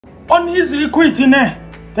On Easy Equity,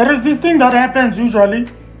 there is this thing that happens usually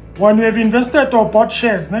when you have invested or bought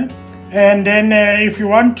shares, and then if you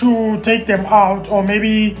want to take them out or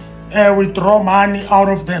maybe withdraw money out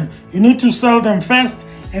of them, you need to sell them first,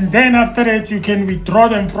 and then after that you can withdraw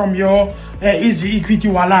them from your Easy Equity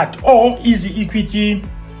wallet or Easy Equity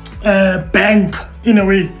bank in a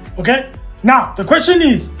way. Okay, now the question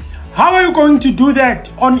is, how are you going to do that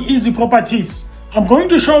on EasyProperties? I'm going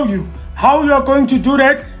to show you how you are going to do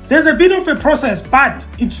that. There's a bit of a process, but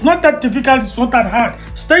it's not that difficult, it's not that hard.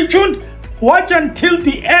 Stay tuned, watch until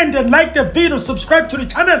the end, and like the video, subscribe to the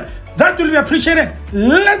channel. That will be appreciated.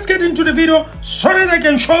 Let's get into the video so that I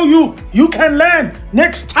can show you. You can learn.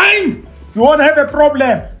 Next time, you won't have a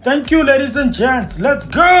problem. Thank you, ladies and gents. Let's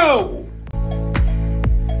go.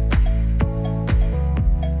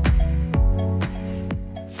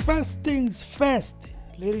 First things first,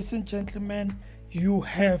 ladies and gentlemen, you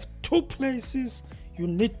have two places you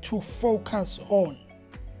need to focus on.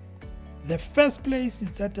 The first place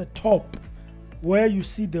is at the top where you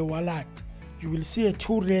see the wallet. You will see a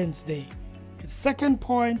 2 rands there. The second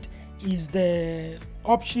point is the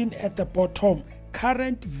option at the bottom,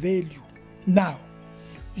 current value. Now,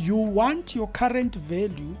 you want your current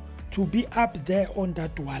value to be up there on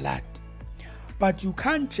that wallet, but you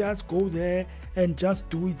can't just go there and just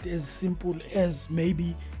do it as simple as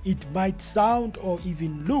maybe it might sound or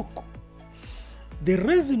even look. The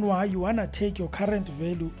reason why you want to take your current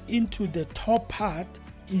value into the top part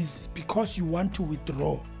is because you want to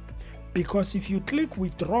withdraw. Because if you click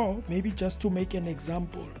withdraw, maybe just to make an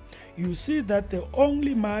example, you see that the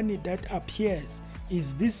only money that appears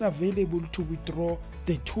is this available to withdraw,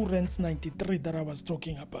 the 2 rands 93 that I was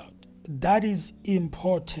talking about. That is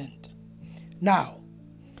important. Now,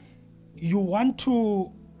 you want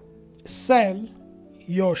to sell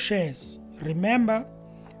your shares. Remember,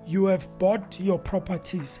 you have bought your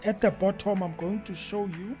properties. At the bottom, I'm going to show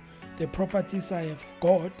you the properties I have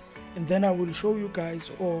got, and then I will show you guys,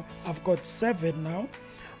 or I've got 7 now.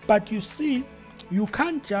 But you see, you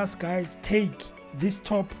can't just, guys, take this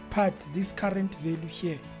top part, this current value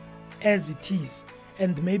here as it is,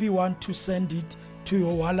 and maybe want to send it to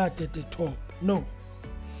your wallet at the top. No,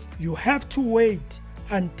 you have to wait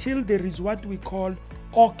until there is what we call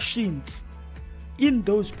auctions in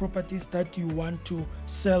those properties that you want to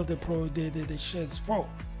sell the shares for.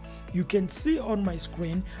 You can see on my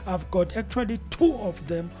screen, I've got actually 2 of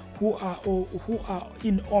them who are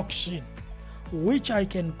in auction, which I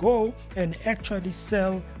can go and actually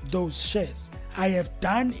sell those shares. I have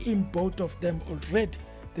done in both of them already.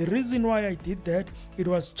 The reason why I did that, it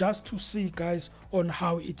was just to see, guys, on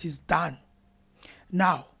how it is done.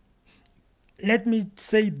 Now, let me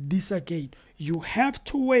say this again. You have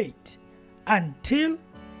to wait until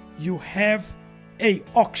you have a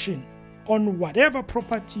auction on whatever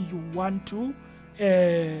property you want to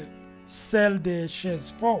sell the shares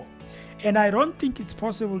for. And I don't think it's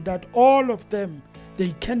possible that all of them,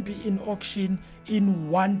 they can be in auction in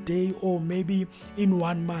 1 day or maybe in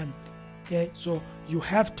 1 month. Okay, so you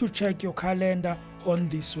have to check your calendar on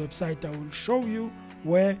this website. I will show you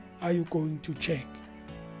where are you going to check.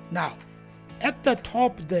 Now, at the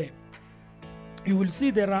top there, you will see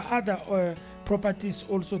there are other properties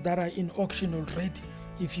also that are in auction already.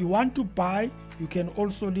 If you want to buy, you can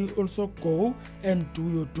also go and do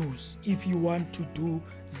your dues if you want to do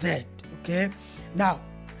that. Okay, now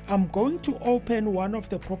I'm going to open one of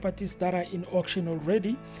the properties that are in auction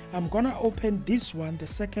already. I'm gonna open this one, the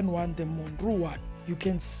second one, the Monroe one. You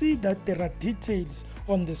can see that there are details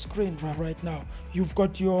on the screen right now. You've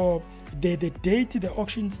got your the date the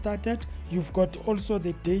auction started. You've got also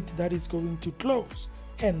the date that is going to close,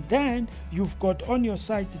 and then you've got on your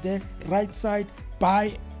side there, right side,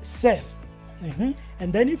 buy, sell.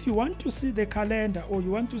 And then if you want to see the calendar or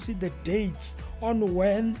you want to see the dates on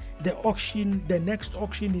when the auction, the next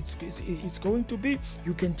auction is going to be,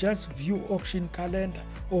 you can just view auction calendar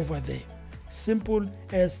over there. Simple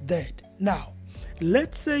as that. Now,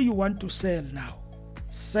 let's say you want to sell now.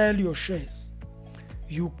 Sell your shares.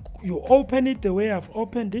 You open it the way I've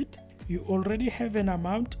opened it. You already have an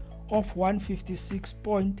amount of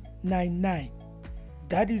 156.99.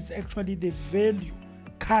 That is actually the value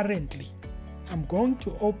currently. I'm going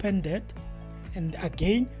to open that, and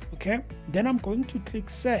again, okay, then I'm going to click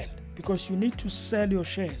sell, because you need to sell your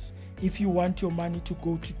shares if you want your money to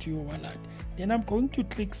go to your wallet. Then I'm going to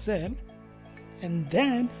click sell, and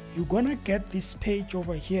then you're gonna get this page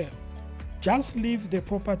over here. Just leave the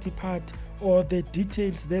property part or the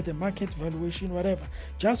details there, the market valuation, whatever.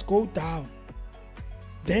 Just go down.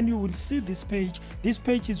 Then you will see this page. This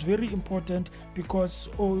page is very important because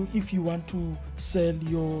if you want to sell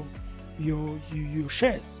your your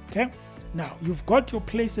shares. Okay, now you've got your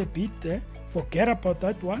place a bid there, forget about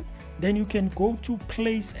that one. Then you can go to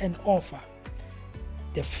place an offer.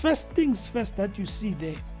 The first things first that you see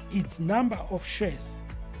there, it's number of shares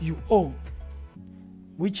you own,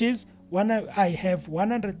 which is I have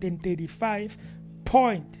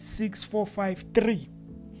 135.6453,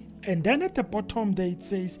 and then at the bottom there it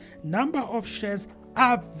says number of shares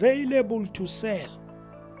available to sell.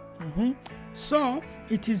 So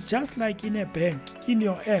it is just like in a bank, in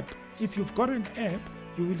your app. If you've got an app,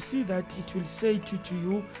 you will see that it will say to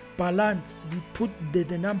you balance. We put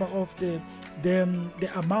the number of the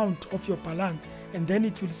amount of your balance, and then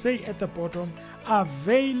it will say at the bottom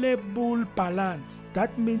available balance.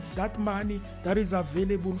 That means that money that is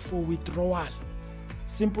available for withdrawal.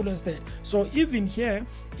 Simple as that. So even here,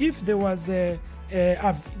 if there was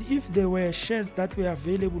if there were shares that were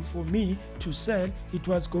available for me to sell, it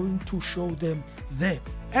was going to show them there.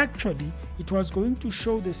 Actually, it was going to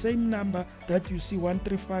show the same number that you see,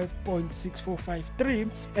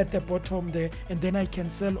 135.6453 at the bottom there, and then I can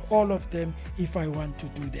sell all of them if I want to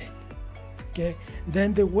do that. Okay,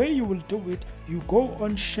 then the way you will do it, you go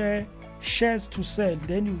on shares to sell,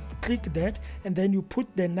 then you click that, and then you put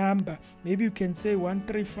the number. Maybe you can say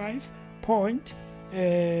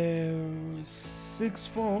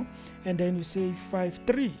 135.64, and then you say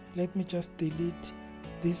 53. Let me just delete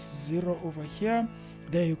this 0 over here.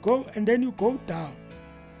 There you go, and then you go down.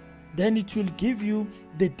 Then it will give you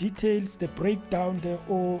the details, the breakdown there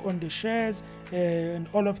on the shares and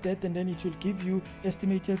all of that, and then it will give you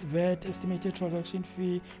estimated VAT, estimated transaction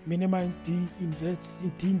fee, minimum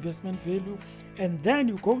investment value, and then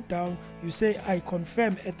you go down, you say I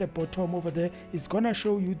confirm at the bottom over there. It's gonna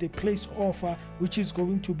show you the place offer, which is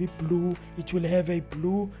going to be blue. It will have a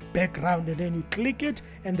blue background, and then you click it,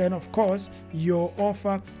 and then of course your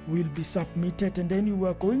offer will be submitted, and then you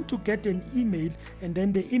are going to get an email, and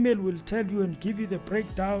then the email will tell you and give you the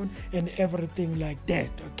breakdown and everything like that.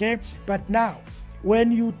 Okay, but now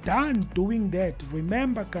when you're done doing that,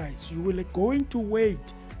 remember guys, you are going to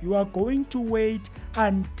wait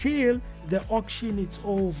until the auction is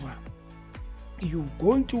over. You're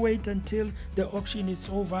going to wait until the auction is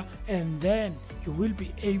over, and then you will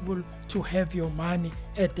be able to have your money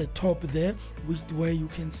at the top there, where you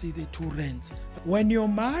can see the 2 rands. When your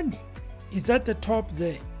money is at the top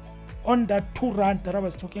there on that 2 rand that I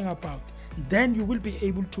was talking about, then you will be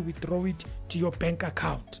able to withdraw it to your bank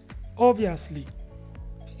account. Obviously,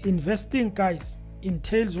 investing, guys,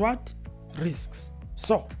 entails what? Risks.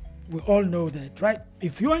 So we all know that, right?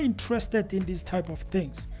 If you are interested in these type of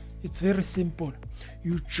things, it's very simple.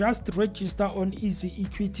 You just register on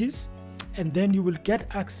EasyEquities, and then you will get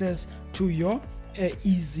access to your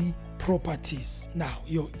EasyProperties. Now,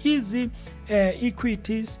 your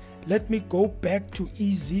EasyEquities, let me go back to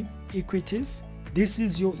EasyEquities. This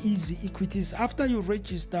is your EasyEquities. After you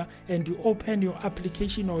register and you open your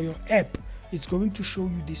application or your app, it's going to show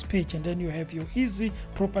you this page, and then you have your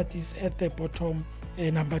EasyProperties at the bottom,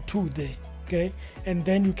 number 2 there. Okay, and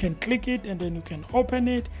then you can click it, and then you can open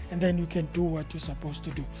it, and then you can do what you're supposed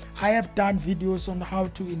to do. I have done videos on how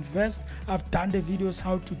to invest. I've done the videos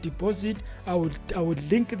how to deposit. I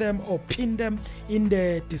would link them or pin them in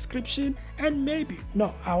the description, and maybe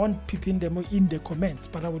no, I won't pin them in the comments,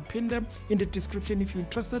 but I would pin them in the description. If you're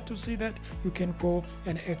interested to see that, you can go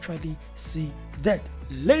and actually see that.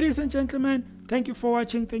 Ladies and gentlemen, thank you for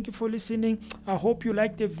watching, thank you for listening. I hope you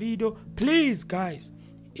liked the video. Please guys,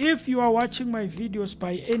 if you are watching my videos,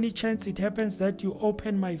 by any chance it happens that you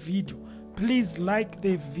open my video, please like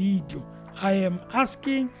the video. I am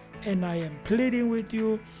asking and I am pleading with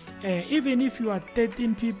you, even if you are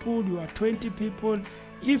 13 people, you are 20 people,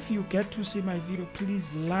 if you get to see my video,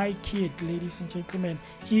 please like it. Ladies and gentlemen,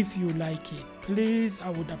 if you like it, please,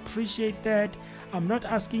 I would appreciate that. I'm not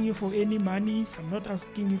asking you for any monies, I'm not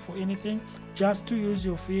asking you for anything, just to use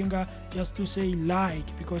your finger, just to say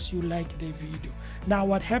like, because you like the video. Now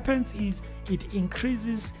what happens is it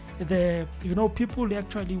increases the, people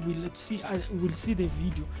actually will see the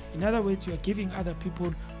video. In other words, you are giving other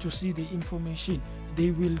people to see the information.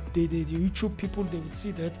 The YouTube people, they will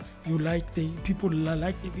see that you like the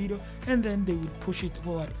video, and then they will push it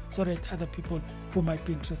forward so that other people who might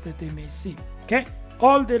be interested, they may see. Okay,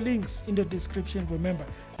 all the links in the description. Remember,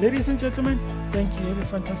 ladies and gentlemen, thank you. Have a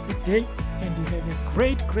fantastic day, and you have a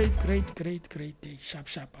great day. Sharp,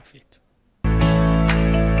 sharp, perfect.